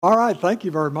All right, thank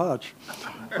you very much.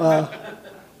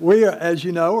 We, as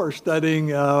you know, are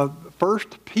studying 1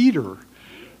 Peter.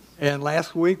 And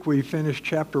last week we finished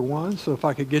chapter 1, so if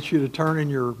I could get you to turn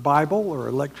in your Bible or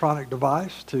electronic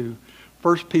device to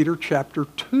 1 Peter chapter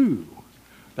 2,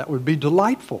 that would be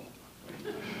delightful.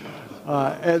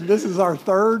 And this is our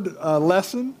third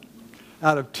lesson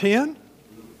out of 10.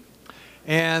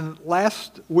 And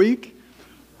last week,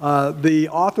 the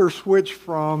author switched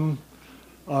from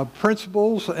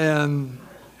principles and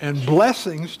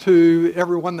blessings to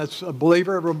everyone that's a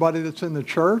believer, everybody that's in the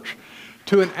church,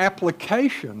 to an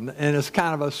application. And it's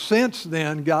kind of a sense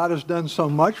then, God has done so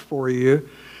much for you,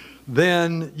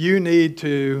 then you need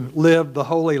to live the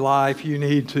holy life. You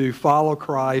need to follow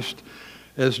Christ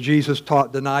as Jesus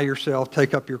taught, deny yourself,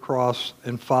 take up your cross,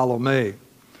 and follow me.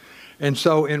 And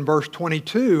so in verse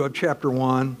 22 of chapter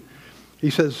 1, he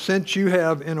says, since you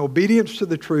have, in obedience to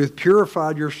the truth,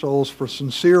 purified your souls for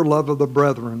sincere love of the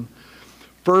brethren,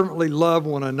 fervently love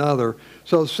one another.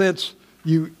 So since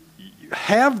you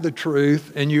have the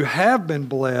truth and you have been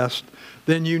blessed,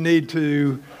 then you need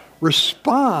to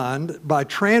respond by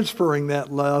transferring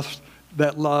that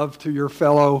love to your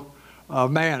fellow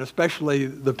man, especially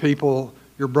the people,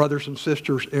 your brothers and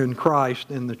sisters in Christ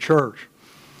in the church.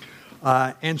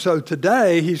 And so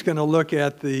today he's going to look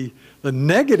at the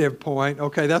negative point.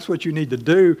 Okay, that's what you need to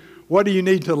do. What do you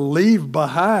need to leave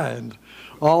behind?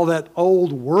 All that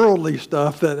old worldly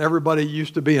stuff that everybody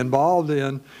used to be involved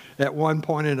in at one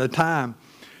point in a time.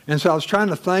 And so I was trying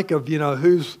to think of,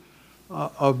 who's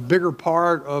a bigger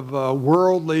part of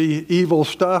worldly evil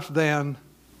stuff than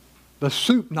the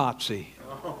soup Nazi.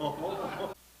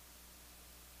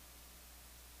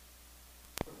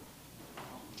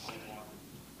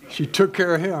 She took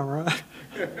care of him, right?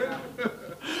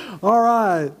 All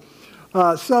right.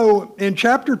 So in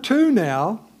chapter 2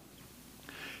 now,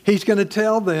 he's going to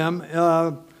tell them,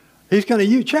 he's going to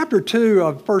use, chapter 2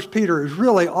 of 1 Peter is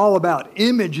really all about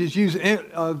images, use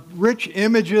rich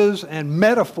images and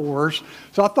metaphors.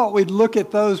 So I thought we'd look at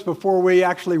those before we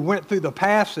actually went through the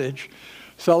passage.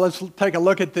 So let's take a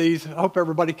look at these. I hope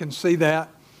everybody can see that.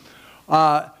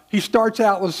 He starts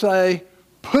out with, say,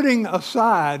 putting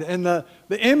aside, and the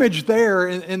image there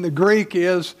in the Greek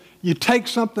is you take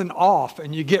something off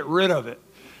and you get rid of it.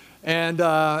 And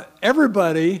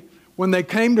everybody, when they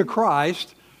came to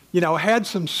Christ, had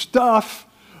some stuff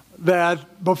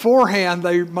that beforehand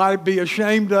they might be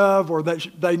ashamed of or that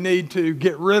they need to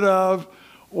get rid of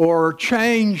or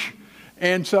change.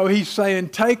 And so he's saying,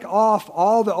 take off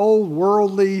all the old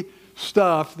worldly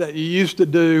stuff that you used to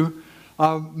do.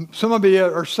 Some of you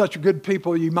are such good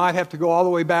people, you might have to go all the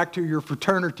way back to your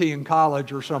fraternity in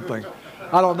college or something.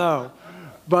 I don't know.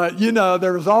 But,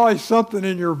 there's always something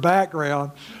in your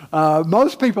background.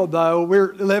 Most people, though,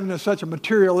 we're living in such a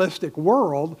materialistic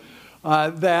world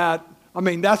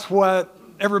that's what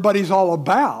everybody's all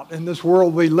about in this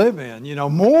world we live in.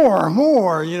 More,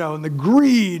 and the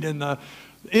greed and the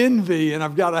envy, and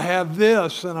I've got to have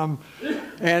this.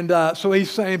 So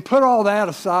he's saying, put all that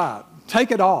aside.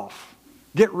 Take it off.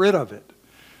 Get rid of it.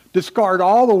 Discard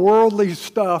all the worldly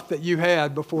stuff that you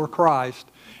had before Christ,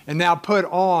 and now put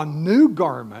on new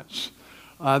garments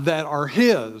that are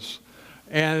His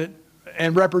and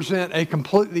represent a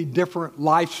completely different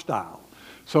lifestyle.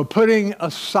 So putting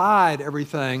aside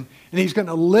everything, and he's going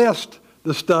to list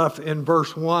the stuff in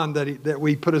verse 1 that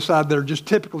we put aside that are just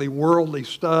typically worldly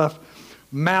stuff: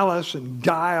 malice and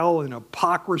guile and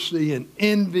hypocrisy and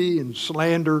envy and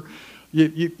slander.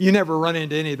 You never run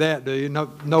into any of that, do you?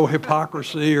 No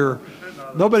hypocrisy, or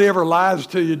nobody ever lies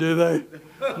to you, do they?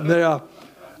 Yeah.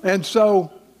 And so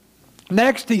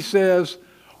next he says,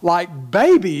 like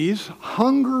babies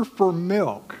hunger for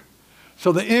milk.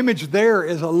 So the image there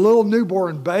is a little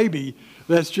newborn baby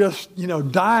that's just,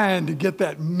 dying to get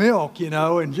that milk,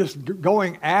 and just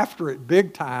going after it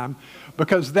big time,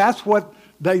 because that's what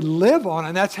they live on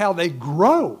and that's how they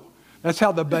grow. That's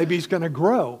how the baby's going to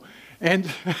grow. And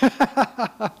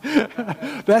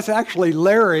that's actually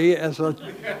Larry as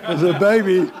a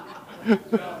baby.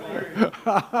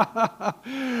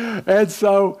 And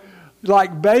so,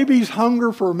 like babies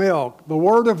hunger for milk, the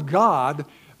Word of God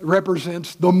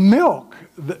represents the milk.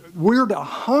 We're to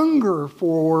hunger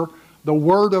for the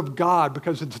Word of God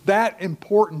because it's that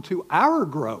important to our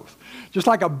growth. Just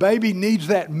like a baby needs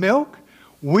that milk,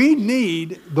 we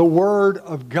need the Word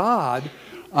of God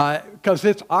because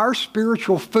it's our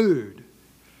spiritual food.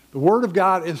 The Word of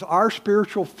God is our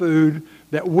spiritual food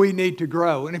that we need to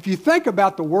grow. And if you think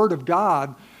about the Word of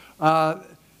God,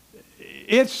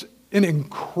 it's an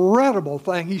incredible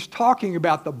thing. He's talking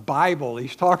about the Bible.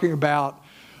 He's talking about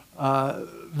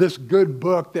this good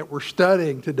book that we're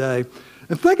studying today.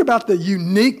 And think about the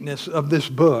uniqueness of this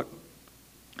book.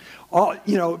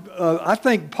 I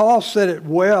think Paul said it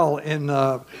well in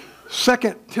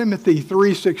 2 Timothy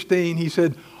 3:16. He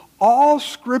said, all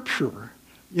Scripture,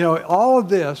 all of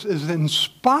this is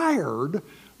inspired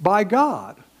by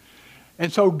God.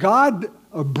 And so God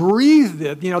breathed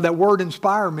it. That word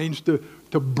inspire means to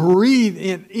breathe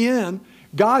in.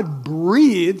 God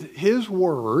breathed His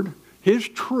word, His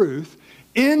truth,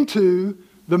 into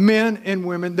the men and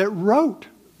women that wrote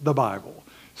the Bible.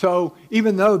 So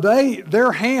even though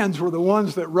their hands were the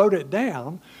ones that wrote it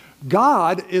down,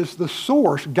 God is the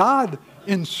source. God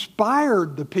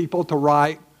inspired the people to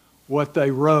write what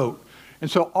they wrote. And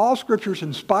so all Scripture is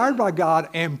inspired by God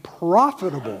and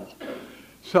profitable.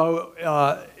 So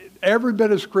every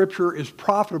bit of Scripture is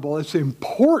profitable. It's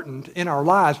important in our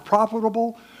lives.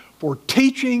 Profitable for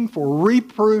teaching, for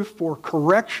reproof, for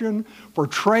correction, for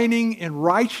training in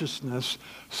righteousness,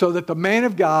 so that the man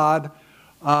of God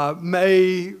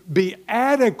may be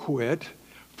adequate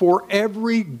for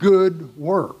every good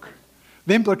work.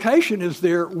 The implication is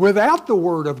there, without the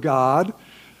Word of God,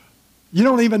 you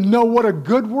don't even know what a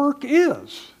good work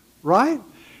is, right?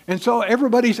 And so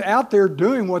everybody's out there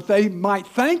doing what they might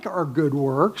think are good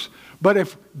works, but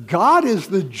if God is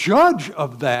the judge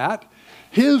of that,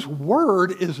 His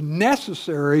Word is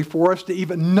necessary for us to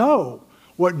even know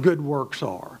what good works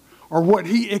are, or what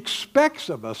He expects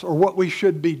of us, or what we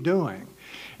should be doing.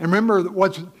 And remember,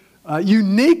 what's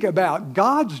unique about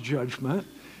God's judgment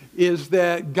is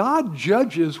that God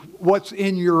judges what's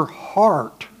in your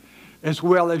heart as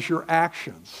well as your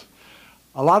actions.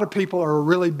 A lot of people are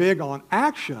really big on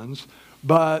actions,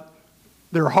 but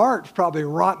their heart's probably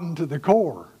rotten to the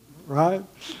core, right?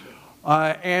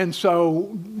 And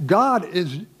so God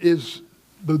is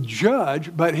the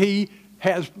judge, but He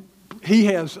has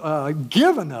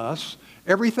given us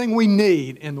everything we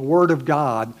need in the Word of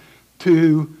God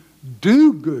to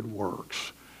do good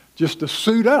works. Just to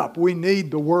suit up, we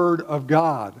need the Word of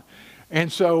God.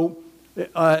 And so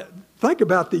think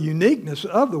about the uniqueness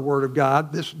of the Word of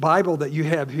God. This Bible that you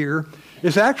have here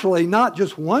is actually not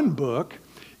just one book.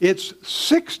 It's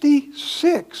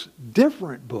 66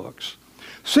 different books.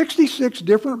 66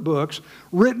 different books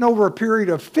written over a period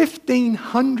of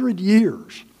 1,500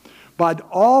 years by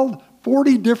all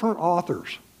 40 different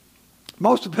authors,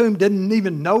 most of whom didn't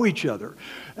even know each other.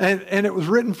 And it was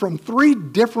written from 3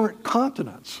 different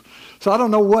continents. So I don't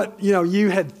know what you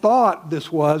had thought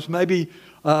this was. Maybe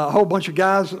a whole bunch of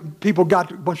guys, a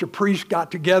bunch of priests got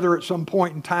together at some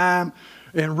point in time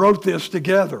and wrote this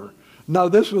together. No,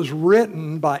 this was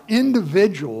written by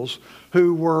individuals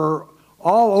who were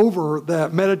all over the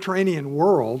Mediterranean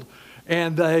world,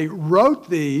 and they wrote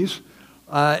these,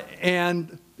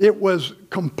 and it was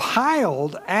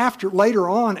compiled later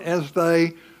on as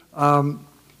they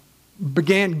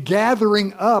began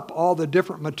gathering up all the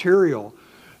different material.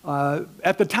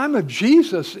 At the time of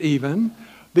Jesus even,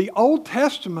 the Old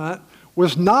Testament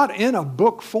was not in a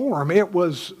book form. It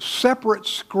was separate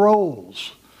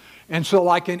scrolls. And so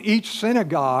like in each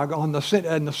synagogue, in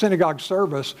the synagogue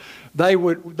service, they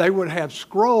would have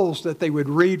scrolls that they would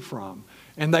read from.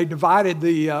 And they divided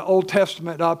the Old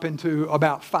Testament up into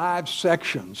about 5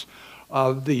 sections.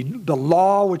 The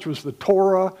law, which was the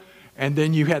Torah, and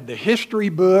then you had the history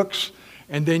books,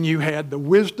 and then you had the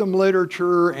wisdom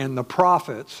literature and the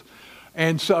prophets.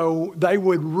 And so they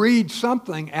would read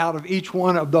something out of each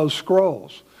one of those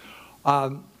scrolls.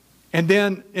 And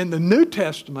then in the New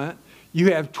Testament,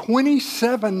 you have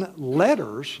 27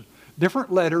 letters,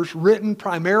 different letters written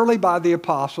primarily by the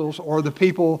apostles or the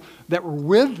people that were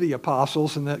with the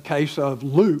apostles, in the case of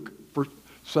Luke, per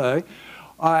se.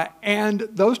 And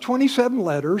those 27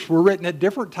 letters were written at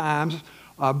different times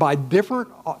by different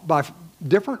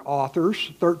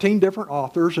authors, 13 different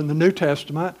authors in the New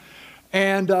Testament.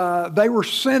 And they were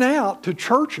sent out to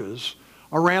churches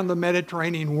around the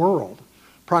Mediterranean world,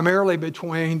 primarily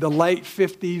between the late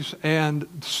 50s and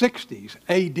 60s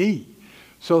AD.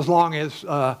 So as long as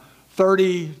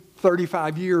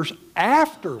 35 years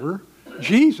after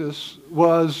Jesus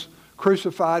was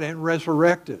crucified and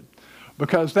resurrected.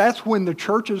 Because that's when the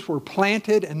churches were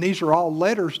planted, and these are all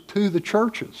letters to the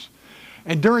churches.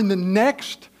 And during the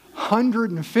next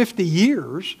 150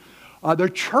 years, the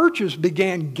churches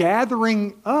began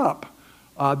gathering up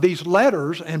these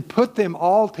letters and put them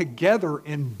all together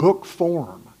in book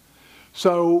form.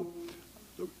 So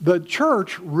the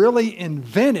church really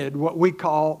invented what we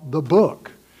call the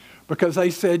book, because they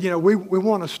said, we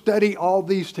want to study all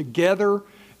these together,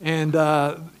 and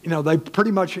they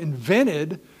pretty much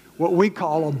invented what we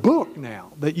call a book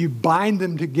now, that you bind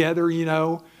them together,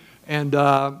 and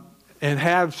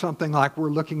have something like we're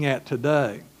looking at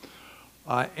today.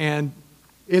 And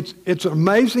it's an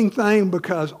amazing thing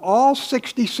because all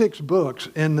 66 books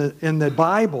in the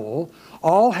Bible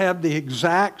all have the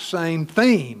exact same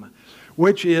theme,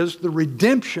 which is the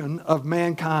redemption of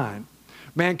mankind.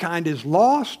 Mankind is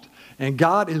lost, and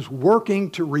God is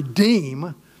working to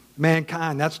redeem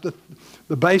mankind. That's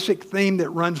the basic theme that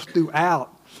runs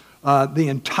throughout the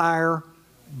entire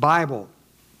Bible.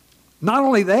 Not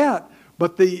only that,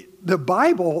 but the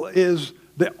Bible is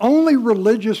the only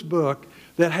religious book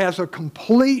that has a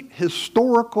complete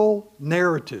historical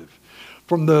narrative.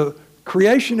 From the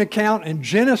creation account in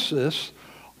Genesis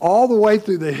all the way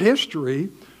through the history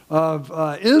of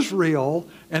Israel,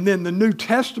 and then the New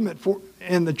Testament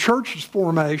and the church's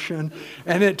formation,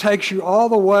 and it takes you all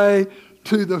the way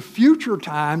to the future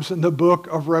times in the book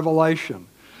of Revelation.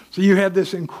 So you have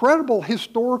this incredible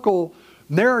historical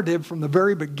narrative from the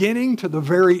very beginning to the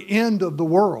very end of the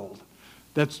world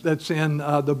that's in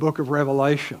the book of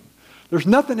Revelation. There's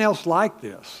nothing else like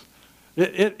this.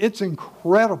 It's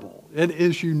incredible. It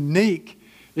is unique.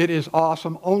 It is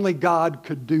awesome. Only God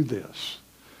could do this.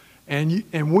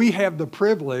 And we have the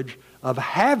privilege of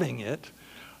having it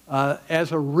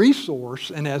as a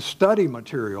resource and as study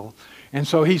material. And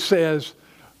so he says,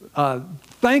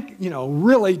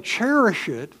 really cherish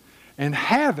it and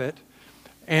have it,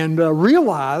 and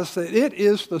realize that it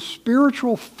is the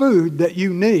spiritual food that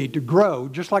you need to grow.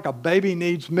 Just like a baby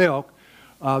needs milk,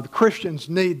 the Christians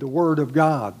need the Word of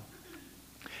God.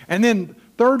 And then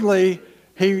thirdly,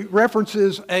 he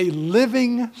references a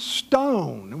living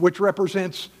stone, which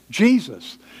represents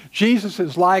Jesus. Jesus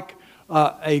is like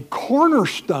a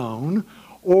cornerstone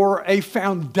or a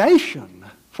foundation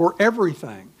for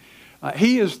everything.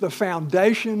 He is the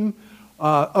foundation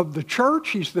of the church.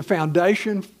 He's the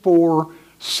foundation for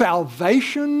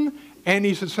salvation, and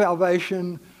he's the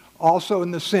salvation also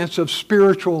in the sense of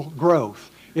spiritual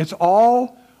growth. It's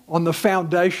all on the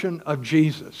foundation of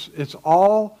Jesus. It's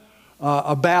all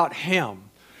about him.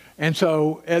 And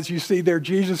so, as you see there,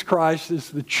 Jesus Christ is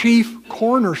the chief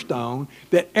cornerstone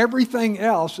that everything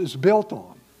else is built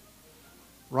on,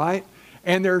 right?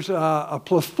 And there's a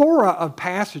plethora of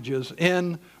passages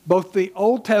in both the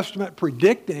Old Testament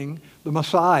predicting the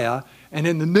Messiah and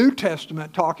in the New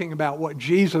Testament talking about what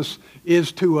Jesus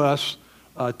is to us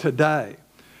today.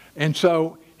 And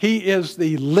so he is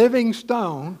the living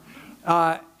stone,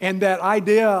 and that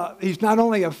idea, he's not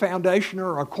only a foundation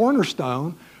or a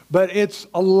cornerstone, but it's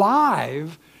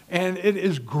alive and it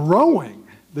is growing.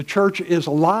 The church is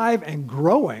alive and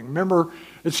growing. Remember,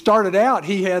 it started out,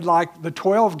 he had like the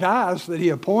 12 guys that he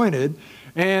appointed,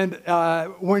 and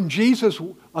when Jesus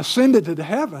ascended to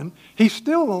heaven, he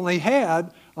still only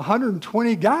had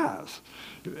 120 guys.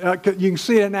 You can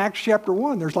see it in Acts chapter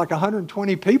 1. There's like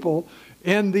 120 people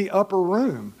in the upper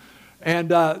room. And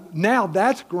now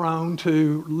that's grown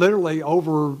to literally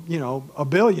over, 1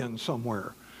 billion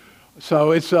somewhere.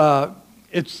 So it's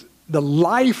the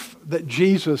life that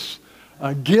Jesus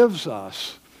gives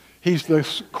us. He's the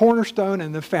cornerstone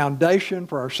and the foundation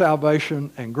for our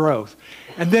salvation and growth.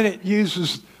 And then it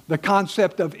uses the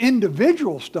concept of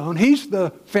individual stone. He's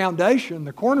the foundation,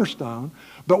 the cornerstone,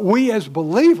 but we as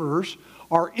believers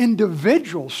are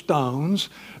individual stones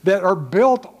that are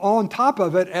built on top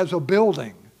of it as a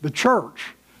building, the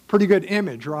church. Pretty good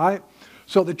image, right?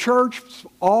 So the church,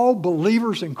 all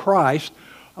believers in Christ,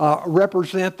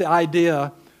 represent the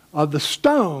idea of the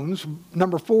stones.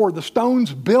 Number 4, the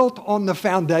stones built on the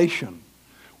foundation.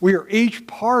 We are each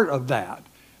part of that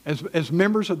as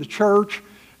members of the church.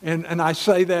 And I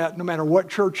say that no matter what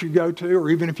church you go to, or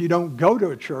even if you don't go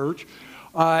to a church,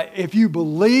 if you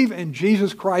believe in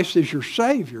Jesus Christ as your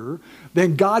Savior,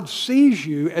 then God sees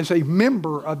you as a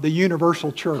member of the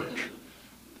universal church,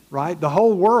 right? The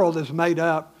whole world is made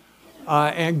up,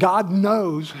 and God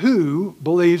knows who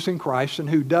believes in Christ and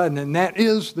who doesn't, and that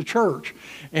is the church.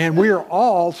 And we are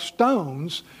all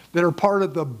stones that are part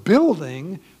of the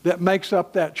building that makes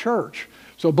up that church.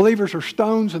 So believers are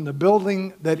stones in the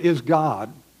building that is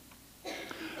God.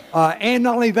 And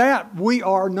not only that, we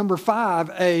are, number 5,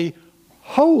 a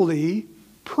holy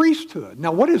priesthood.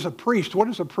 Now, what is a priest? What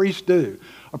does a priest do?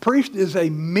 A priest is a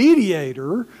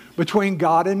mediator between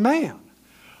God and man.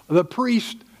 The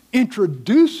priest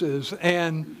introduces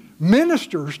and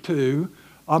ministers to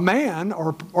a man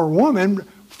or woman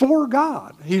for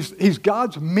God. He's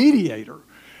God's mediator.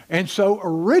 And so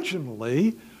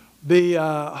originally, the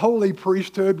holy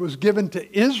priesthood was given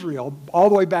to Israel all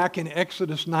the way back in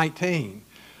Exodus 19.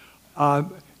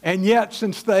 And yet,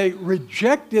 since they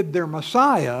rejected their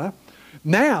Messiah,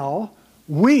 now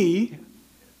we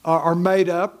are made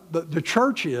up, the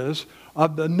church is,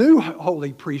 of the new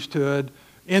holy priesthood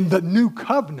in the new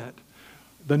covenant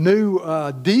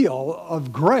deal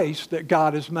of grace that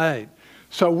God has made.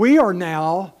 So we are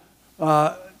now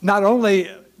not only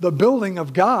the building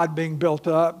of God being built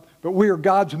up, but we are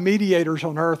God's mediators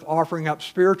on earth offering up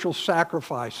spiritual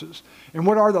sacrifices. And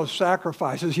what are those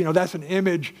sacrifices? You know, that's an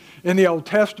image in the Old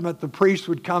Testament. The priests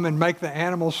would come and make the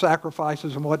animal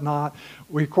sacrifices and whatnot.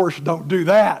 We, of course, don't do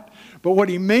that. But what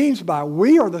he means by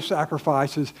we are the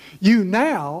sacrifices, you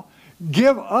now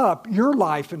give up your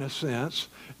life in a sense.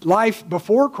 Life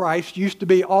before Christ used to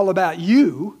be all about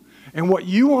you and what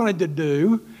you wanted to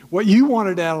do, what you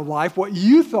wanted out of life, what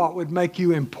you thought would make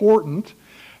you important,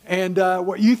 and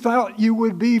what you thought you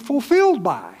would be fulfilled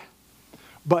by.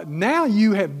 But now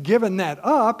you have given that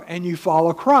up and you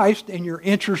follow Christ and you're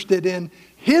interested in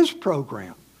his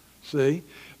program. See?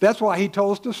 That's why he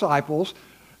told his disciples,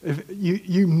 if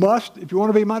you want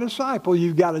to be my disciple,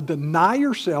 you've got to deny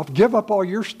yourself, give up all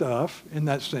your stuff in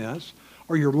that sense,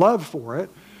 or your love for it,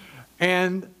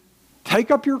 and take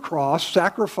up your cross,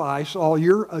 sacrifice all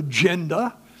your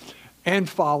agenda, and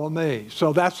follow me.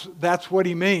 So that's what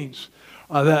he means.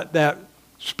 That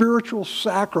spiritual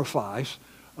sacrifice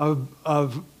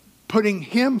of putting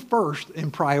him first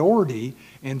in priority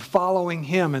and following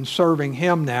him and serving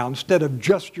him now instead of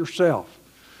just yourself.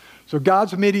 So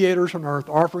God's mediators on earth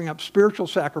offering up spiritual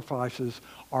sacrifices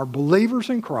are believers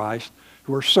in Christ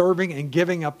who are serving and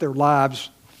giving up their lives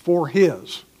for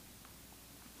his.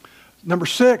 Number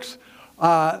 6,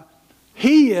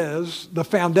 he is the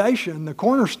foundation, the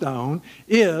cornerstone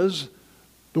is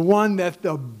the one that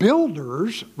the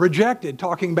builders rejected,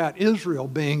 talking about Israel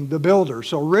being the builder.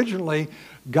 So originally,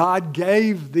 God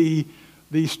gave the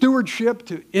stewardship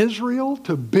to Israel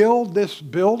to build this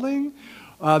building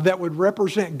that would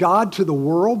represent God to the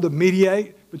world, to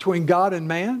mediate between God and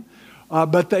man.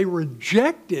 But they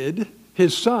rejected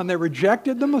his son. They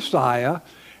rejected the Messiah.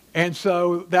 And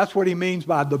so that's what he means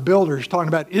by the builders, talking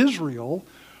about Israel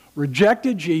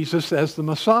rejected Jesus as the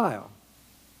Messiah.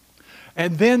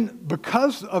 And then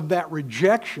because of that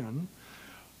rejection,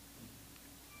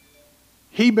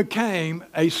 he became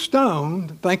a stone.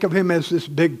 Think of him as this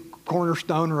big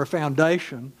cornerstone or a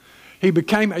foundation. He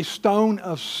became a stone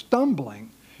of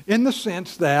stumbling in the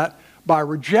sense that by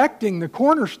rejecting the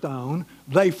cornerstone,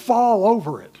 they fall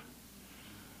over it.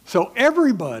 So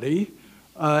everybody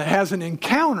has an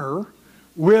encounter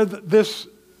with this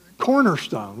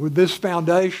cornerstone, with this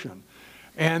foundation.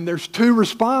 And there's 2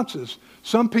 responses.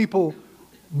 Some people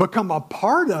become a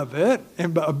part of it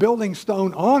and a building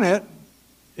stone on it,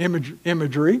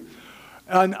 imagery,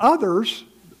 and others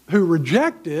who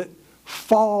reject it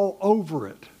fall over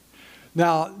it.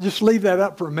 Now, just leave that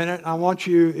up for a minute. I want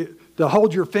you to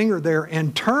hold your finger there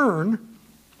and turn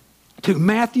to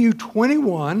Matthew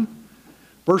 21,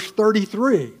 verse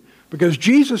 33, because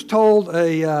Jesus told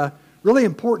a really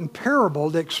important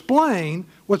parable to explain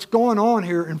what's going on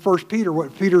here in 1 Peter,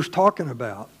 what Peter's talking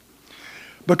about.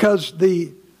 Because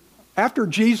after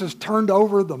Jesus turned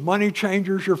over the money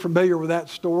changers, you're familiar with that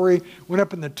story, went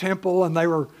up in the temple and they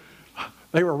were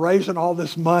raising all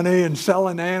this money and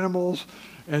selling animals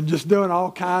and just doing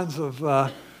all kinds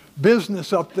of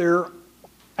business up there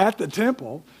at the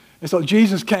temple. And so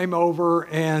Jesus came over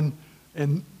and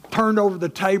turned over the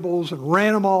tables and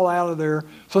ran them all out of there.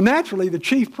 So naturally, the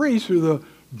chief priests, who are the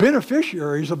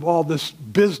beneficiaries of all this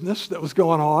business that was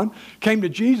going on, came to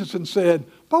Jesus and said,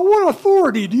 "By what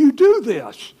authority do you do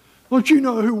this? Don't you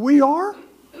know who we are?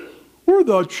 We're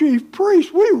the chief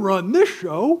priests. We run this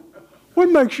show. What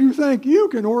makes you think you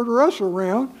can order us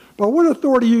around? By what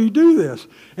authority do you do this?"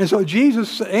 And so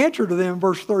Jesus' answer to them,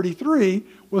 verse 33,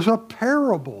 was a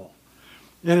parable.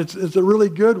 And it's a really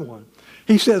good one.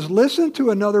 He says, listen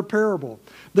to another parable.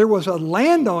 There was a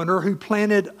landowner who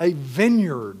planted a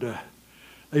vineyard,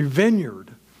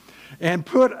 and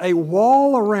put a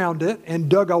wall around it and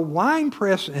dug a wine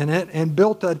press in it and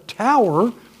built a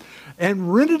tower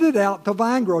and rented it out to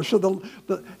vine growers. So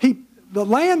the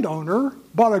landowner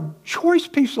bought a choice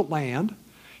piece of land.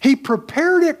 He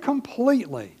prepared it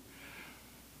completely.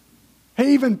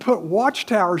 He even put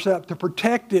watchtowers up to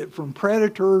protect it from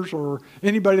predators or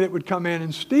anybody that would come in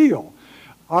and steal.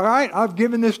 All right, I've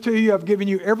given this to you. I've given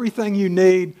you everything you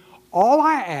need. All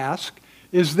I ask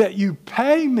is that you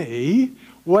pay me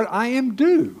what I am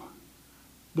due,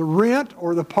 the rent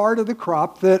or the part of the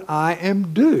crop that I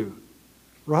am due,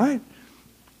 right?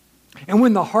 And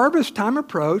when the harvest time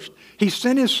approached, he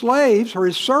sent his slaves or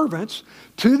his servants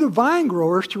to the vine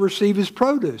growers to receive his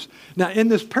produce. Now, in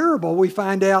this parable, we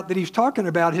find out that he's talking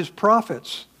about his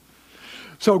prophets.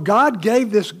 So God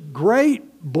gave this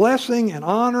great blessing and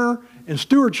honor and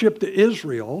stewardship to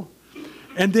Israel,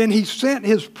 and then he sent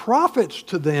his prophets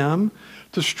to them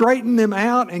to straighten them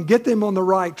out and get them on the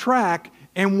right track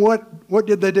And what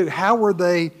did they do? How were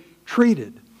they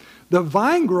treated? The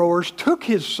vine growers took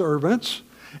his servants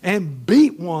and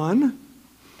beat one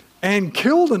and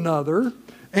killed another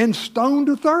and stoned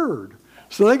a third.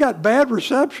 So they got bad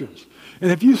receptions.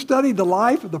 And if you study the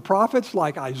life of the prophets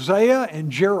like Isaiah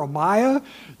and Jeremiah,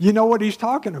 you know what he's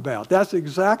talking about. That's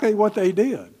exactly what they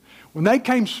did. When they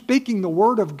came speaking the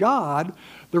word of God,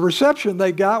 the reception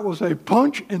they got was a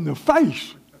punch in the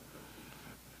face.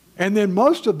 And then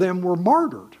most of them were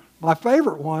martyred. My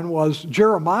favorite one was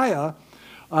Jeremiah.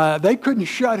 They couldn't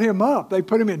shut him up. They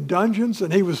put him in dungeons,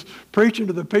 and he was preaching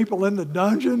to the people in the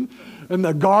dungeon and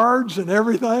the guards and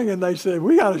everything. And they said,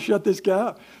 we got to shut this guy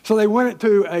up. So they went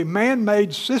to a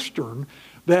man-made cistern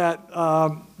that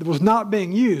was not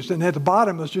being used. And at the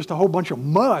bottom was just a whole bunch of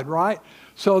mud, right?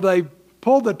 So they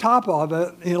pulled the top of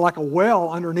it, like a well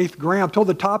underneath the ground, pulled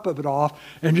the top of it off,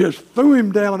 and just threw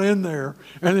him down in there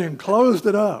and then closed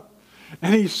it up.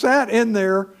 And he sat in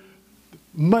there.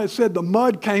 It said the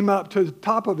mud came up to the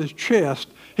top of his chest.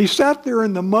 He sat there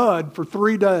in the mud for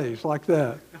 3 days like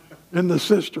that in the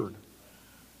cistern.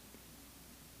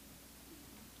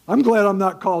 I'm glad I'm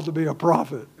not called to be a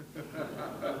prophet.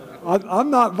 I'm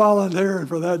not volunteering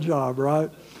for that job, right?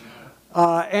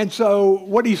 And so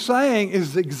what he's saying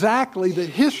is exactly the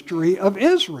history of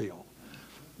Israel,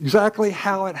 exactly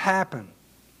how it happened.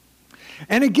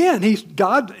 And again,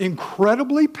 God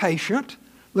incredibly patient.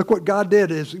 Look what God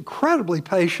did is incredibly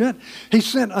patient. He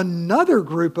sent another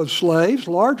group of slaves,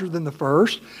 larger than the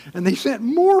first, and he sent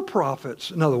more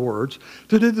prophets, in other words,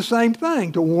 to do the same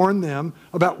thing, to warn them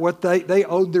about what they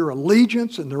owed their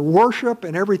allegiance and their worship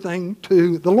and everything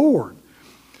to the Lord.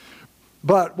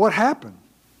 But what happened?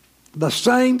 The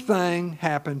same thing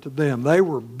happened to them. They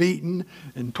were beaten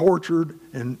and tortured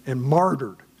and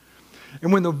martyred.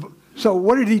 And so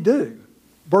what did he do?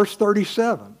 Verse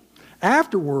 37.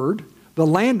 Afterward, the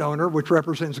landowner, which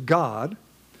represents God,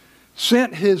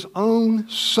 sent his own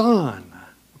son.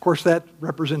 Of course, that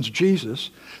represents Jesus.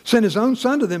 Sent his own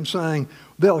son to them saying,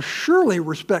 they'll surely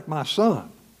respect my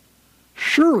son.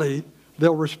 Surely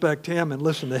they'll respect him and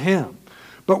listen to him.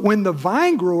 But when the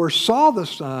vine growers saw the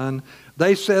son,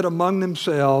 they said among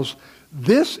themselves,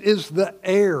 this is the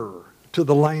heir to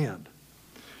the land.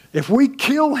 If we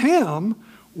kill him,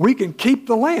 we can keep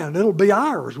the land. It'll be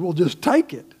ours. We'll just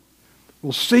take it.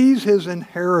 We'll seize his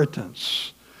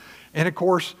inheritance. And of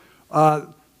course,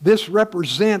 this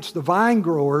represents, the vine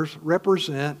growers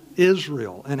represent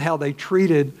Israel and how they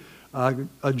treated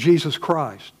Jesus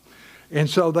Christ. And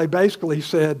so they basically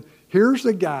said, here's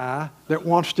the guy that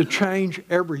wants to change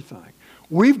everything.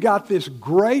 We've got this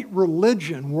great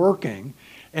religion working,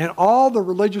 and all the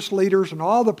religious leaders and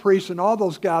all the priests and all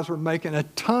those guys were making a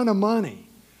ton of money.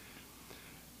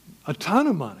 A ton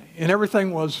of money. And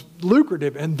everything was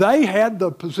lucrative. And they had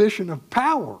the position of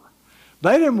power.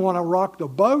 They didn't want to rock the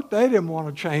boat. They didn't want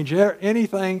to change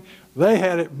anything. They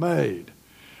had it made.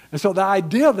 And so the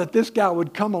idea that this guy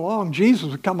would come along,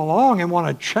 Jesus would come along and want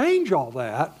to change all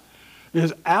that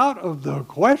is out of the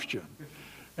question.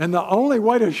 And the only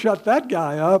way to shut that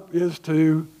guy up is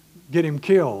to get him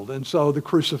killed. And so the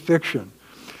crucifixion.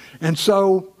 And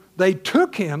so they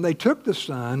took the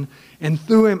son, and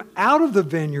threw him out of the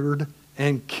vineyard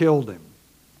and killed him.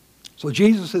 So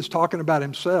Jesus is talking about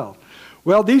himself.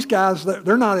 Well, these guys,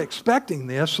 they're not expecting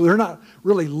this, so they're not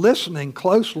really listening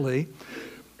closely.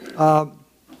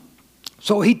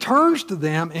 So he turns to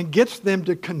them and gets them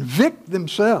to convict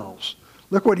themselves.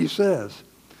 Look what he says.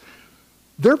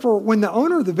 Therefore, when the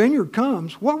owner of the vineyard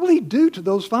comes, what will he do to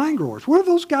those vine growers? What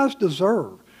do those guys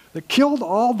deserve that killed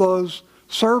all those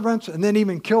servants and then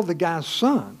even killed the guy's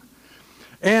son?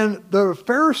 And the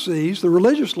Pharisees, the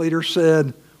religious leaders,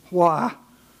 said, why,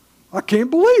 I can't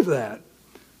believe that.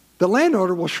 The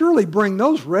landowner will surely bring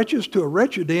those wretches to a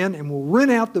wretched end and will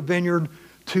rent out the vineyard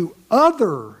to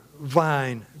other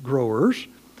vine growers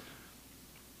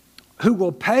who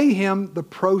will pay him the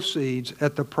proceeds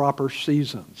at the proper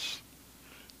seasons.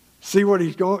 See what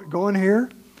he's going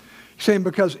here? He's saying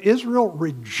because Israel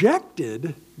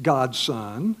rejected God's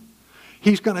son,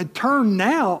 he's going to turn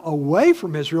now away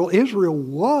from Israel. Israel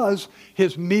was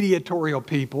his mediatorial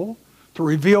people to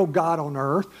reveal God on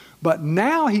earth. But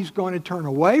now he's going to turn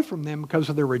away from them because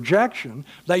of their rejection.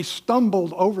 They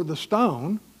stumbled over the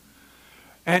stone.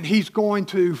 And he's going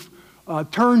to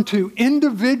turn to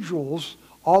individuals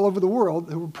all over the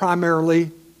world who primarily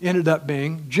ended up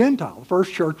being Gentile. The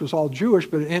first church was all Jewish,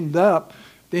 but it ended up,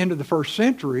 at the end of the first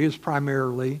century, is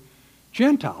primarily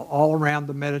Gentile, all around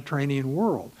the Mediterranean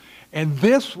world. And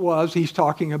this was, he's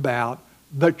talking about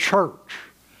the church.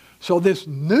 So this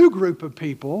new group of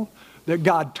people that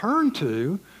God turned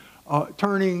to,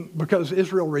 turning because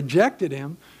Israel rejected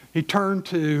him, he turned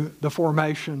to the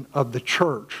formation of the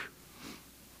church.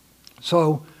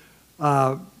 So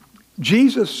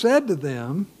Jesus said to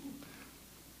them,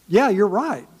 yeah, you're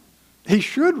right. He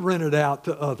should rent it out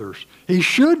to others. He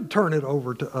should turn it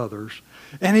over to others.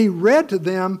 And he read to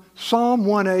them Psalm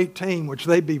 118, which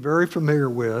they'd be very familiar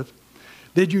with.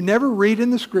 Did you never read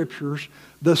in the scriptures,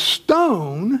 the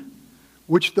stone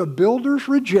which the builders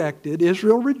rejected,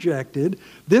 Israel rejected,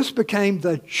 this became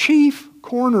the chief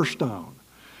cornerstone.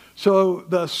 So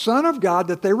the Son of God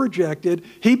that they rejected,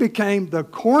 he became the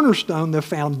cornerstone, the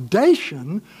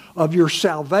foundation of your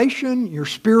salvation, your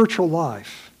spiritual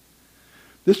life.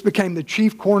 This became the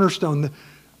chief cornerstone.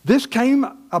 This came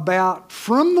about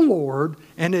from the Lord,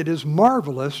 and it is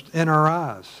marvelous in our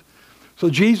eyes. So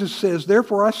Jesus says,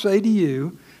 therefore I say to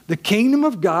you, the kingdom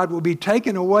of God will be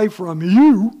taken away from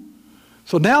you.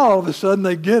 So now all of a sudden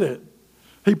they get it.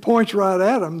 He points right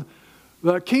at them.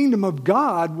 The kingdom of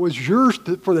God was yours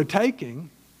for the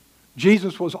taking.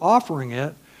 Jesus was offering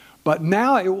it. But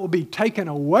now it will be taken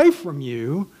away from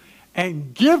you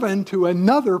and given to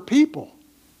another people,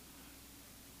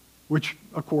 which,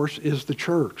 of course, is the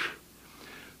church.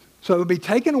 So it will be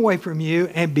taken away from you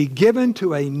and be given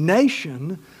to a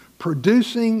nation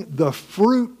producing the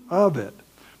fruit of it.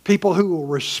 People who will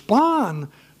respond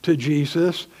to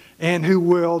Jesus and who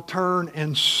will turn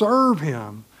and serve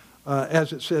him,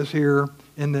 as it says here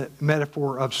in the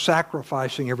metaphor of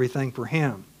sacrificing everything for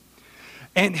him.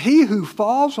 And he who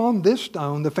falls on this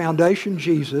stone, the foundation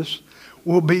Jesus,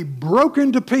 will be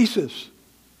broken to pieces.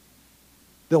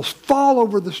 They'll fall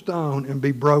over the stone and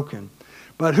be broken.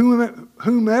 But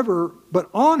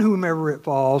on whomever it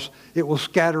falls, it will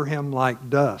scatter him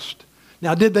like dust.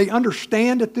 Now, did they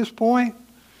understand at this point?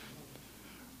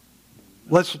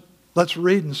 Let's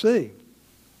read and see.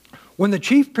 When the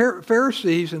chief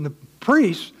Pharisees and the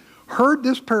priests heard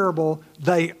this parable,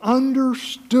 they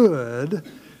understood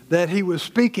that he was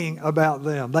speaking about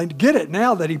them. They get it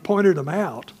now that he pointed them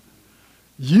out.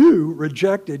 You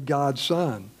rejected God's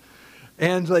Son.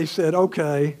 And they said,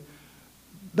 okay,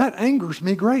 that angers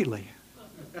me greatly.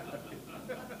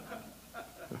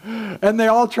 And they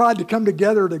all tried to come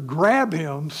together to grab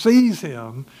him, seize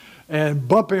him, and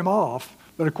bump him off.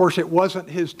 But of course, it wasn't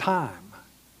his time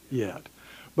yet.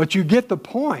 But you get the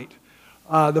point.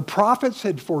 The prophets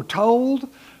had foretold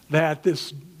that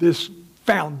this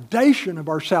foundation of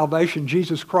our salvation,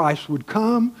 Jesus Christ, would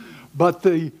come, but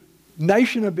the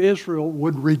nation of Israel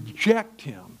would reject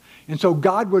him. And so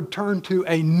God would turn to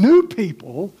a new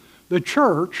people, the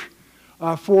church,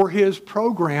 for his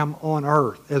program on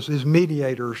earth, as his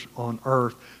mediators on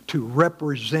earth, to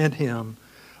represent him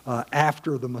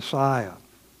after the Messiah.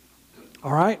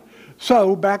 All right?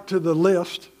 So, back to the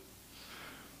list.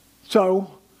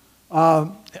 So,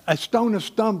 a stone of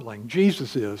stumbling,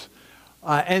 Jesus is.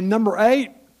 And number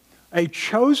 8, a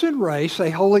chosen race, a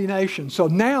holy nation. So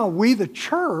now we, the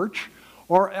church,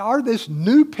 are this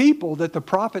new people that the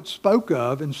prophet spoke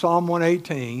of in Psalm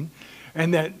 118,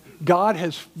 and that God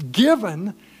has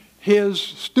given his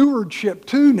stewardship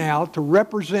to now to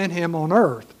represent him on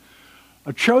earth.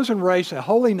 A chosen race, a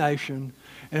holy nation.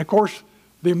 And of course,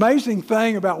 the amazing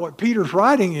thing about what Peter's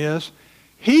writing is,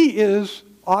 he is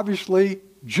obviously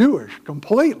Jewish,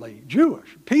 completely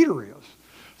Jewish. Peter is.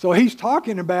 So he's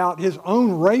talking about his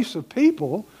own race of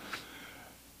people,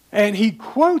 and he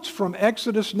quotes from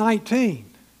Exodus 19.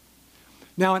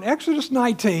 Now in Exodus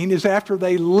 19 is after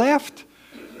they left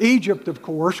Egypt, of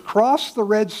course, crossed the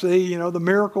Red Sea, the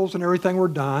miracles and everything were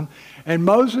done, and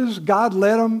God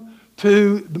led them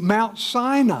to Mount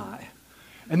Sinai.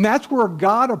 And that's where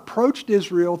God approached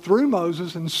Israel through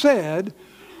Moses and said,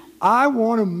 I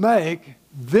want to make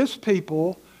this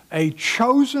people a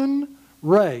chosen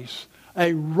race,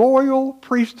 a royal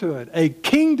priesthood, a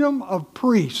kingdom of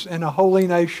priests, and a holy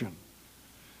nation.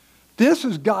 This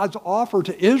is God's offer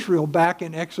to Israel back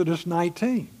in Exodus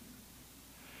 19.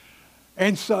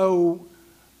 And so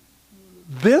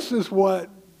this is what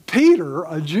Peter,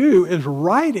 a Jew, is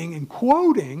writing and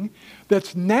quoting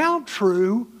that's now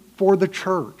true for the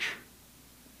church.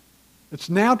 It's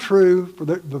now true for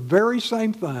the very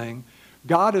same thing.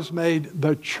 God has made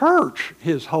the church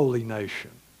his holy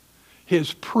nation,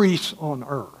 his priests on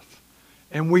earth.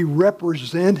 And we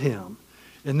represent him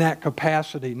in that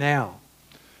capacity now.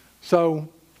 So,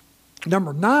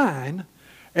 number 9,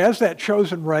 as that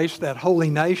chosen race, that holy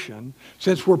nation,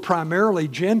 since we're primarily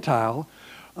Gentile,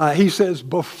 he says,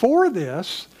 before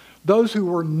this, those who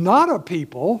were not a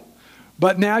people,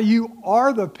 but now you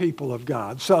are the people of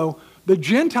God. So the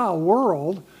Gentile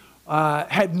world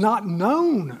had not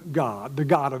known God, the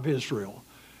God of Israel,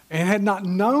 and had not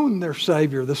known their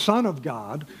Savior, the Son of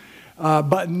God.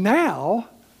 But now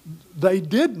they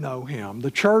did know him.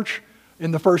 The church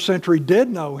in the first century did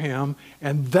know him,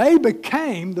 and they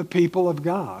became the people of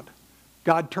God.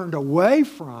 God turned away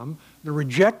from the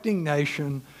rejecting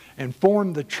nation and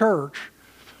formed the church,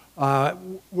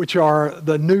 which are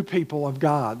the new people of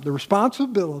God. The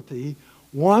responsibility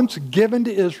once given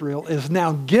to Israel is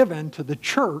now given to the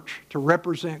church to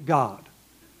represent God.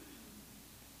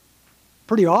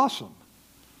 Pretty awesome.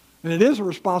 And it is a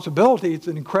responsibility. It's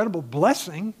an incredible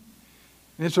blessing,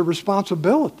 and it's a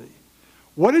responsibility.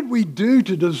 What did we do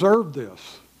to deserve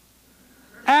this?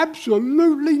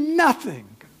 Absolutely nothing.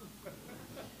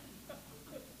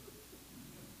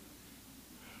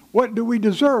 What do we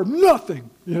deserve? Nothing.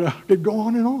 You know, it could go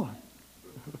on and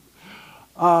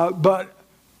on. But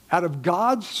out of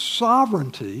God's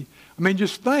sovereignty, I mean,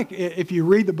 just think, if you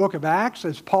read the book of Acts,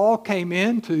 as Paul came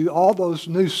into all those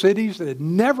new cities that had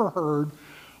never heard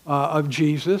of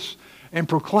Jesus and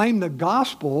proclaimed the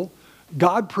gospel,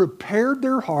 God prepared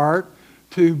their heart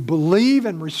to believe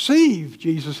and receive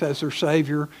Jesus as their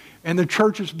Savior, and the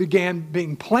churches began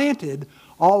being planted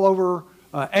all over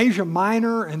Asia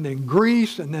Minor, and then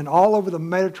Greece, and then all over the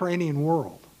Mediterranean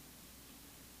world.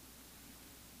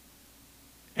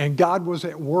 And God was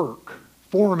at work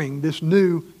forming this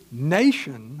new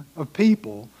nation of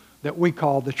people that we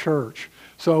call the church.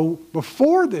 So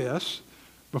before this,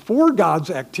 before God's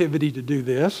activity to do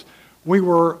this, we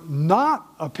were not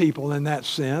a people in that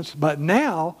sense, but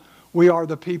now we are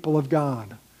the people of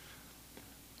God.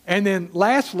 And then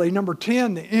lastly, number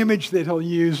 10, the image that he'll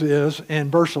use is in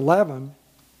verse 11.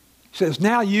 It says,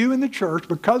 now you in the church,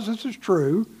 because this is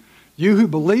true, you who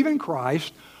believe in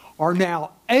Christ are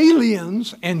now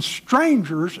aliens and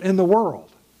strangers in the world.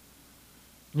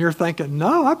 And you're thinking,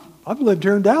 no, I've lived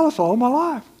here in Dallas all my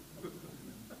life.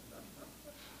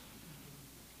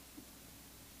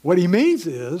 What he means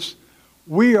is,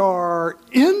 we are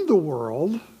in the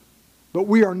world, but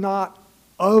we are not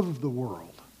of the world.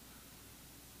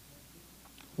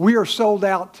 We are sold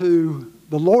out to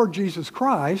the Lord Jesus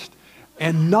Christ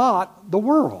and not the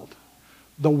world.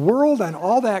 The world and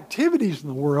all the activities in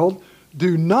the world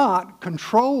do not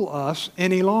control us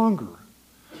any longer.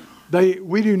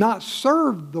 We do not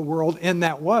serve the world in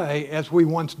that way as we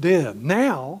once did.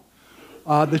 Now,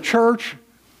 the church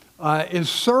is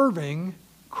serving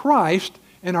Christ,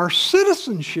 and our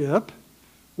citizenship,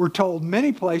 we're told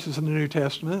many places in the New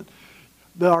Testament,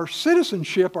 that our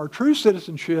citizenship, our true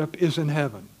citizenship, is in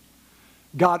heaven.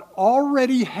 God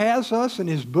already has us in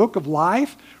his book of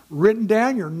life written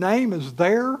down. Your name is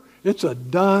there. It's a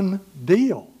done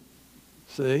deal.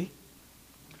 See?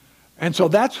 And so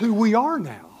that's who we are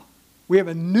now. We have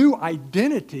a new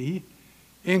identity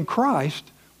in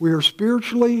Christ. We are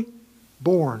spiritually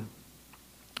born.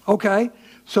 Okay,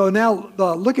 so now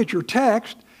look at your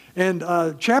text. And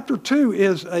chapter 2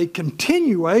 is a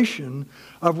continuation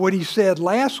of what he said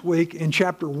last week in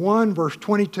chapter 1, verse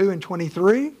 22 and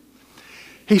 23.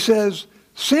 He says,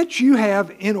 since you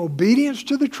have, in obedience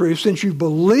to the truth, since you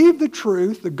believe the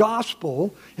truth, the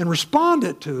gospel, and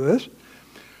responded to it,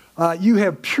 you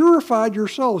have purified your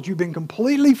souls. You've been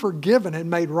completely forgiven and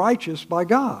made righteous by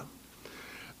God.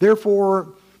 Therefore,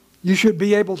 you should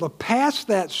be able to pass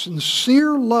that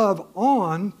sincere love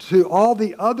on to all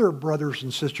the other brothers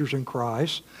and sisters in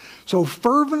Christ. So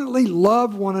fervently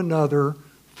love one another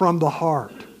from the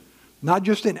heart. Not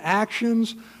just in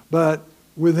actions, but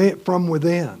from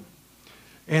within.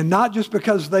 And not just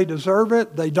because they deserve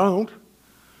it, they don't,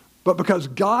 but because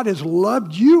God has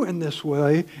loved you in this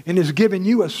way and has given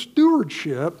you a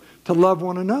stewardship to love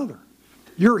one another.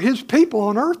 You're his people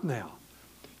on earth now.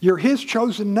 You're his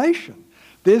chosen nation.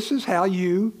 This is how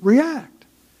you react.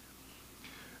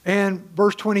 And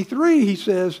verse 23, he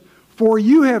says, for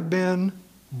you have been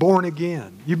born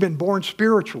again. You've been born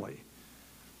spiritually.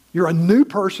 You're a new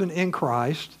person in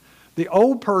Christ. The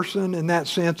old person, in that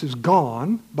sense, is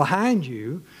gone behind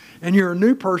you, and you're a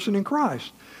new person in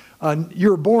Christ.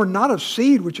 You're born not of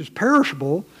seed, which is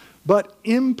perishable, but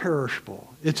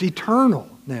imperishable. It's eternal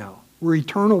now. We're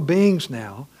eternal beings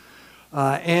now.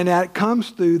 And that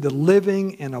comes through the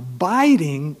living and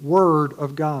abiding Word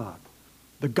of God,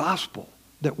 the gospel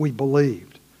that we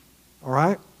believed. All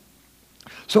right?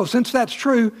 So since that's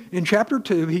true, in chapter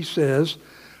 2, he says,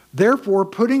 therefore,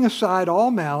 putting aside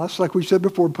all malice, like we said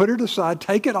before, put it aside,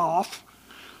 take it off,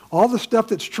 all the stuff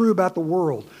that's true about the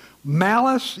world.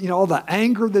 Malice, all the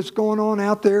anger that's going on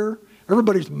out there.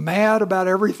 Everybody's mad about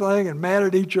everything and mad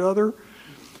at each other.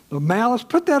 The malice,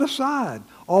 put that aside.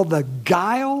 All the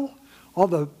guile, all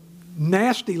the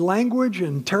nasty language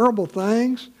and terrible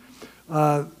things.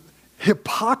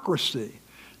 Hypocrisy.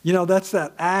 That's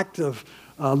that act of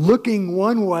looking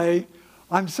one way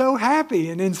I'm so happy.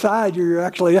 And inside you're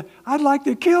actually, I'd like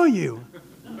to kill you.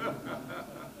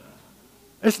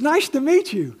 It's nice to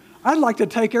meet you. I'd like to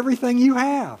take everything you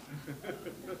have.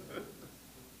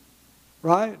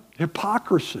 Right?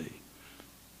 Hypocrisy.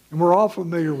 And we're all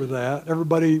familiar with that.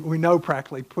 Everybody we know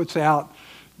practically puts out,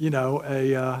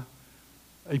 a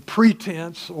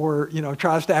pretense or,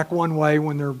 tries to act one way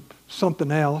when they're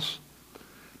something else.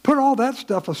 Put all that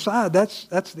stuff aside.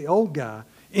 That's the old guy.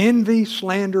 Envy,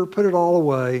 slander, put it all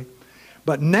away.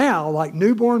 But now, like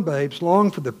newborn babes,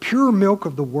 long for the pure milk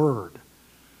of the Word.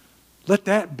 Let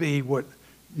that be what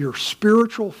your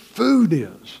spiritual food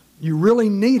is. You really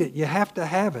need it. You have to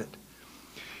have it.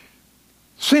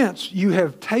 Since you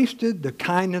have tasted the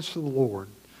kindness of the Lord,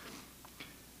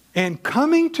 and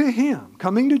coming to Him,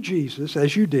 coming to Jesus,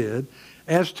 as you did,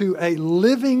 as to a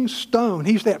living stone.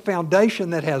 He's that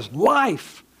foundation that has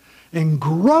life and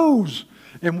grows,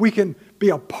 and we can be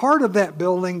a part of that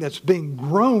building that's being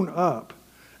grown up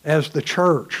as the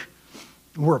church.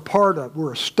 We're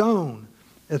a stone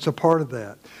that's a part of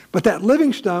that. But that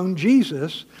living stone,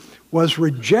 Jesus, was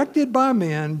rejected by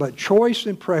men, but choice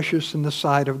and precious in the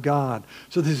sight of God.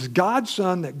 So this is God's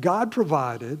Son that God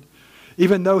provided,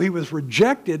 even though He was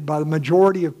rejected by the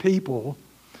majority of people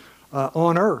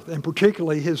on earth, and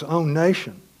particularly His own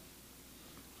nation.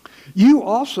 You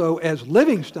also, as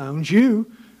living stones,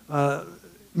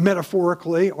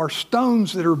 metaphorically, are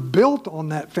stones that are built on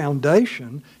that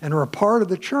foundation and are a part of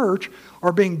the church,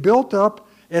 are being built up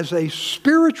as a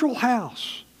spiritual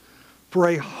house for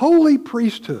a holy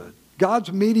priesthood.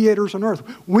 God's mediators on earth.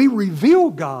 We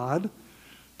reveal God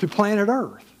to planet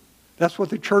Earth. That's what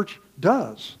the church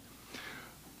does.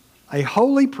 A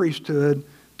holy priesthood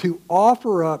to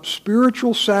offer up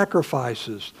spiritual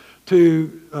sacrifices,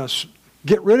 to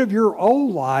get rid of your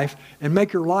old life and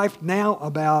make your life now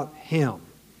about Him.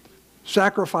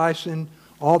 Sacrificing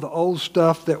all the old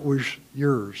stuff that was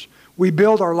yours. We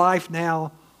build our life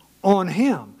now on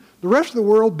Him. The rest of the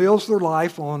world builds their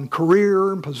life on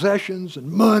career and possessions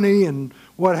and money and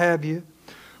what have you.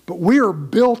 But we are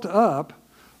built up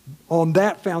on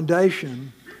that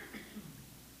foundation,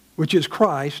 which is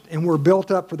Christ, and we're built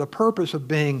up for the purpose of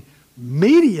being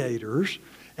mediators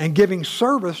and giving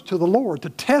service to the Lord,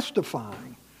 to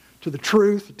testifying to the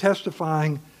truth,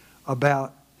 testifying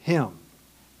about Him.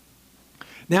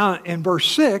 Now, in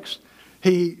verse 6,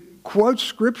 he quotes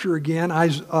Scripture again,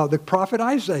 the prophet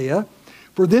Isaiah.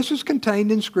 For this is contained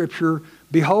in Scripture,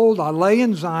 behold, I lay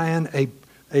in Zion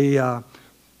a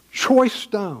choice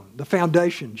stone, the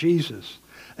foundation, Jesus,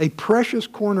 a precious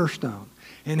cornerstone.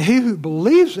 And he who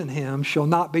believes in Him shall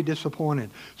not be disappointed.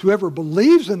 So whoever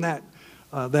believes in that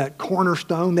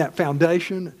cornerstone, that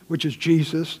foundation, which is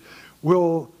Jesus,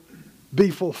 will be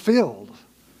fulfilled.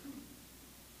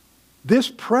 This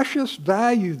precious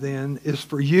value then is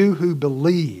for you who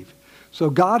believe. So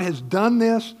God has done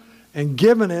this and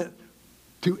given it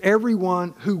to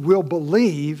everyone who will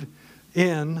believe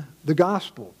in the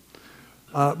gospel.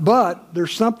 But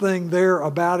there's something there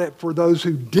about it for those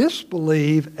who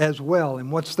disbelieve as well.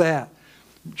 And what's that?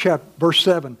 Verse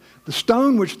 7. The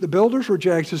stone which the builders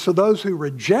rejected, so those who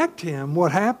reject Him,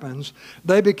 what happens?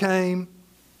 This became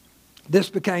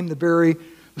the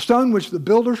stone which the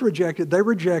builders rejected, they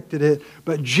rejected it,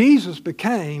 but Jesus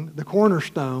became the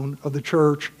cornerstone of the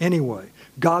church anyway.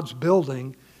 God's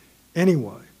building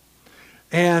anyway.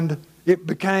 And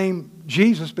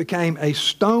Jesus became a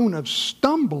stone of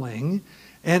stumbling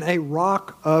and a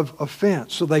rock of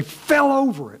offense. So they fell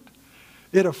over it.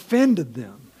 It offended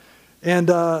them. And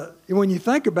when you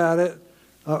think about it,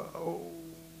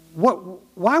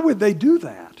 why would they do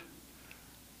that?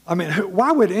 I mean,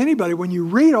 why would anybody, when you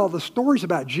read all the stories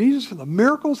about Jesus and the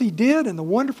miracles He did and the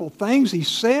wonderful things He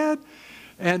said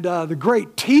and the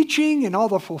great teaching and all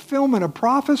the fulfillment of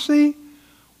prophecy,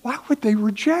 why would they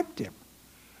reject Him?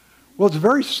 Well, it's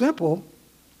very simple.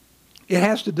 It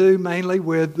has to do mainly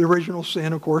with the original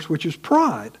sin, of course, which is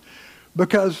pride.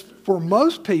 Because for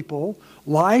most people,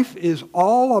 life is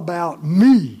all about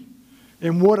me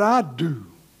and what I do.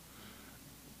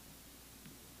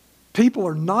 People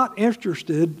are not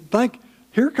interested.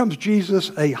 Here comes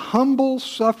Jesus, a humble,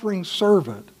 suffering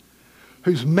servant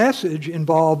whose message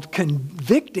involved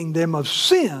convicting them of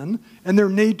sin and their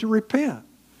need to repent.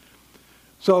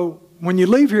 So when you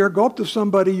leave here, go up to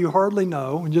somebody you hardly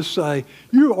know and just say,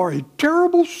 "You are a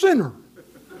terrible sinner."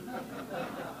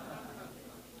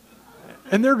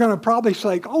 And they're going to probably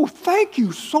say, "Oh, thank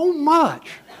you so much.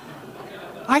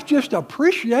 I just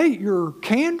appreciate your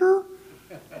candor."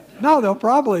 No, they'll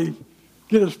probably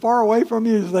get as far away from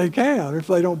you as they can if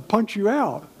they don't punch you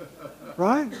out,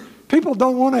 right? People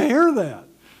don't want to hear that.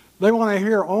 They want to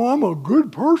hear, "Oh, I'm a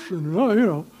good person,"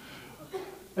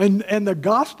 And the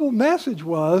gospel message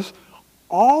was,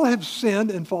 all have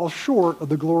sinned and fall short of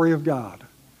the glory of God.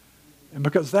 And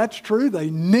because that's true, they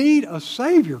need a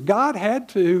Savior. God had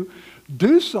to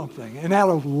do something. And out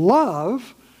of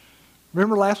love,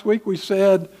 remember last week we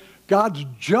said God's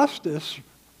justice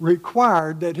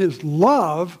required that His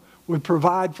love would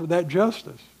provide for that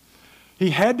justice. He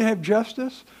had to have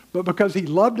justice, but because He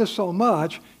loved us so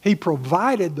much, He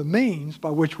provided the means by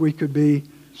which we could be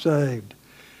saved.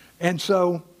 And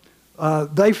so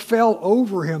they fell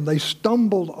over Him. They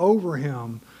stumbled over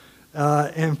Him.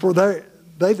 And for they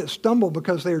that stumble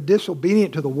because they are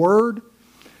disobedient to the Word,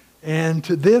 and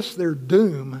to this their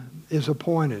doom is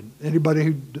appointed.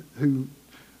 Anybody who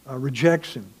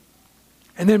rejects Him.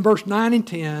 And then verse 9 and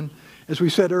 10, as we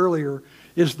said earlier,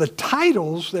 is the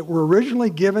titles that were originally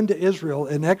given to Israel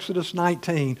in Exodus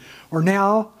 19 are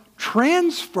now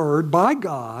transferred by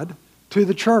God to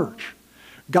the church.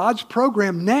 God's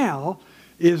program now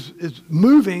is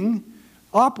moving,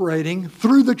 operating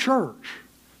through the church.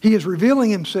 He is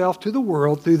revealing Himself to the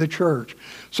world through the church.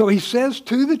 So He says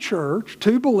to the church,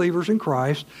 to believers in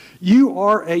Christ, you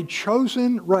are a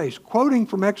chosen race. Quoting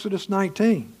from Exodus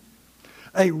 19.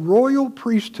 A royal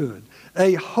priesthood,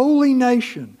 a holy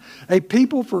nation, a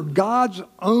people for God's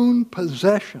own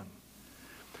possession.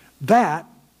 That,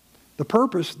 the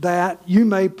purpose that you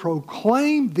may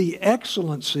proclaim the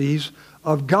excellencies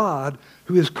of God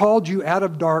who has called you out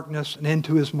of darkness and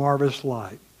into His marvelous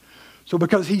light. So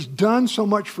because He's done so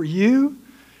much for you,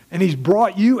 and He's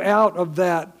brought you out of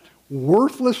that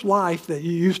worthless life that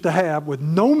you used to have with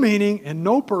no meaning and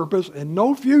no purpose and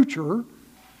no future,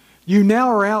 you now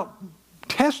are out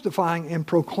testifying and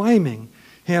proclaiming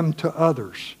Him to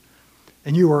others.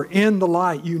 And you are in the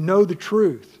light. You know the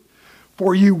truth.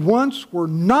 For you once were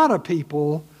not a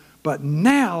people, but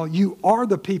now you are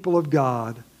the people of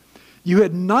God. You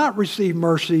had not received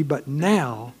mercy, but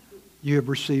now you have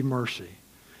received mercy.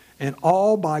 And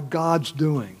all by God's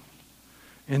doing.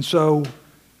 And so,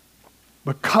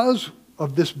 because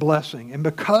of this blessing and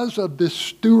because of this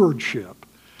stewardship,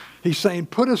 He's saying,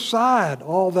 put aside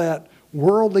all that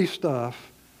worldly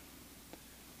stuff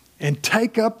and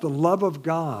take up the love of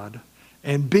God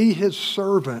and be His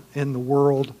servant in the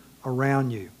world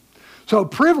around you. So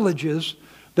privileges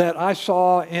that I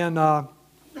saw in 1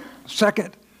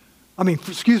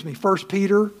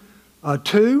 Peter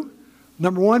 2.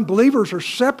 Number one, believers are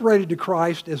separated to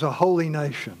Christ as a holy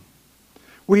nation.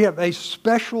 We have a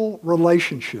special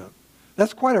relationship.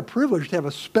 That's quite a privilege to have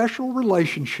a special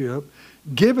relationship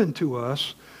given to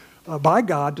us by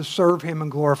God to serve Him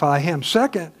and glorify Him.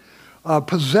 Second,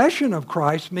 possession of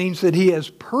Christ means that He has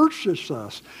purchased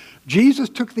us. Jesus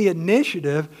took the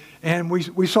initiative, and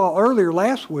we saw earlier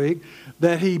last week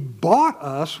that He bought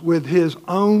us with His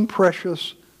own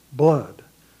precious blood.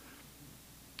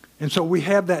 And so we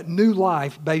have that new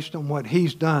life based on what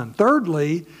He's done.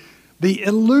 Thirdly, the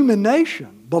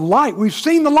illumination, the light. We've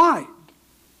seen the light,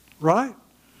 right?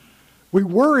 We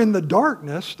were in the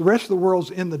darkness. The rest of the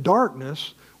world's in the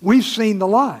darkness. We've seen the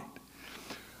light.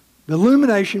 The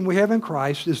illumination we have in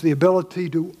Christ is the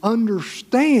ability to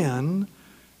understand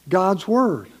God's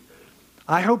Word.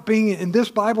 I hope being in this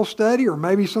Bible study, or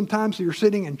maybe sometimes you're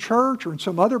sitting in church or in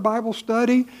some other Bible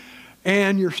study,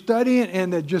 and you're studying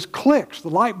and it just clicks. The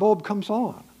light bulb comes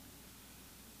on.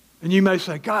 And you may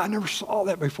say, God, I never saw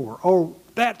that before. Oh,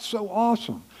 that's so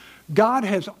awesome. God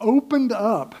has opened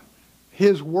up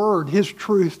His Word, His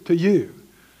truth to you.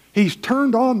 He's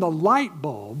turned on the light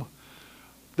bulb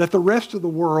that the rest of the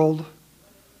world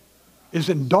is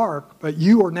in dark, but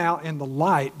you are now in the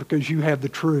light because you have the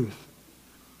truth.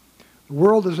 The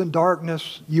world is in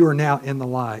darkness. You are now in the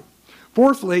light.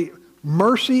 Fourthly,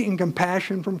 mercy and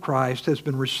compassion from Christ has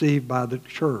been received by the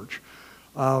church.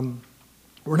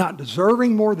 We're not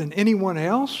deserving more than anyone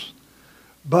else,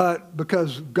 but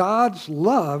because God's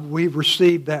love, we've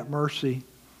received that mercy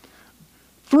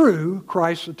through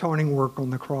Christ's atoning work on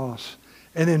the cross.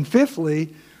 And then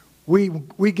fifthly,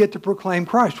 we get to proclaim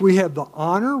Christ. We have the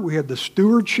honor, we have the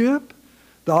stewardship,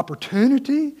 the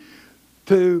opportunity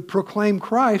to proclaim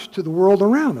Christ to the world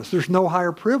around us. There's no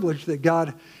higher privilege that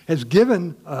God has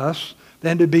given us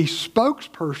than to be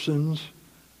spokespersons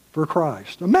for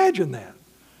Christ. Imagine that.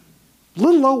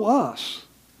 Little old us.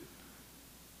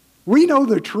 We know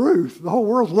the truth. The whole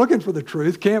world's looking for the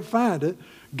truth, can't find it.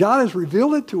 God has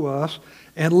revealed it to us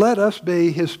and let us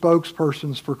be His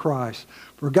spokespersons for Christ.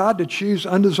 For God to choose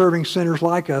undeserving sinners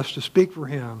like us to speak for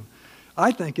Him,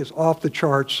 I think is off the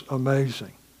charts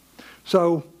amazing.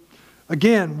 So,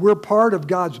 again, we're part of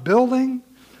God's building,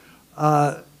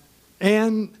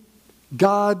 and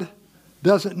God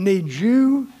doesn't need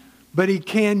you, but He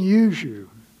can use you.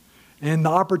 And the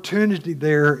opportunity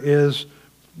there is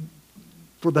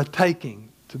for the taking,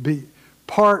 to be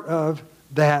part of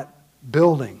that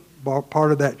building,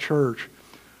 part of that church.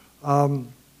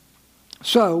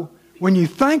 So when you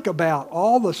think about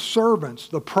all the servants,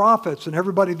 the prophets, and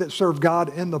everybody that served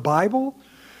God in the Bible,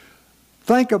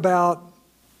 think about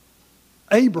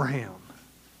Abraham.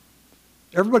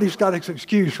 Everybody's got an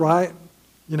excuse, right?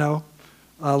 You know,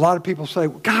 a lot of people say,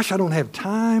 gosh, I don't have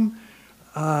time.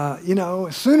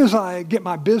 As soon as I get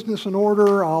my business in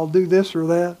order, I'll do this or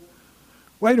that.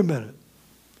 Wait a minute.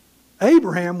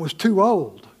 Abraham was too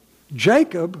old.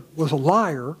 Jacob was a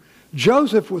liar.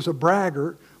 Joseph was a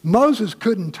braggart. Moses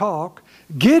couldn't talk.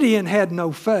 Gideon had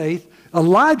no faith.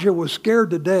 Elijah was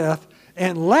scared to death.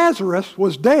 And Lazarus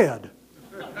was dead.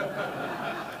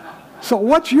 So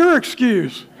what's your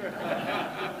excuse?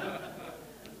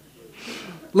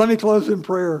 Let me close in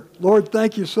prayer. Lord,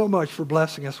 thank you so much for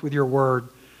blessing us with your word.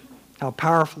 How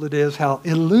powerful it is, how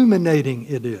illuminating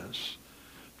it is.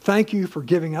 Thank you for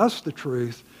giving us the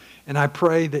truth. And I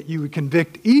pray that you would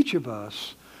convict each of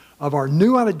us of our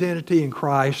new identity in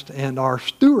Christ and our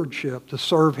stewardship to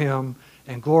serve him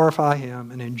and glorify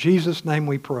him. And in Jesus' name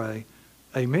we pray.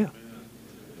 Amen.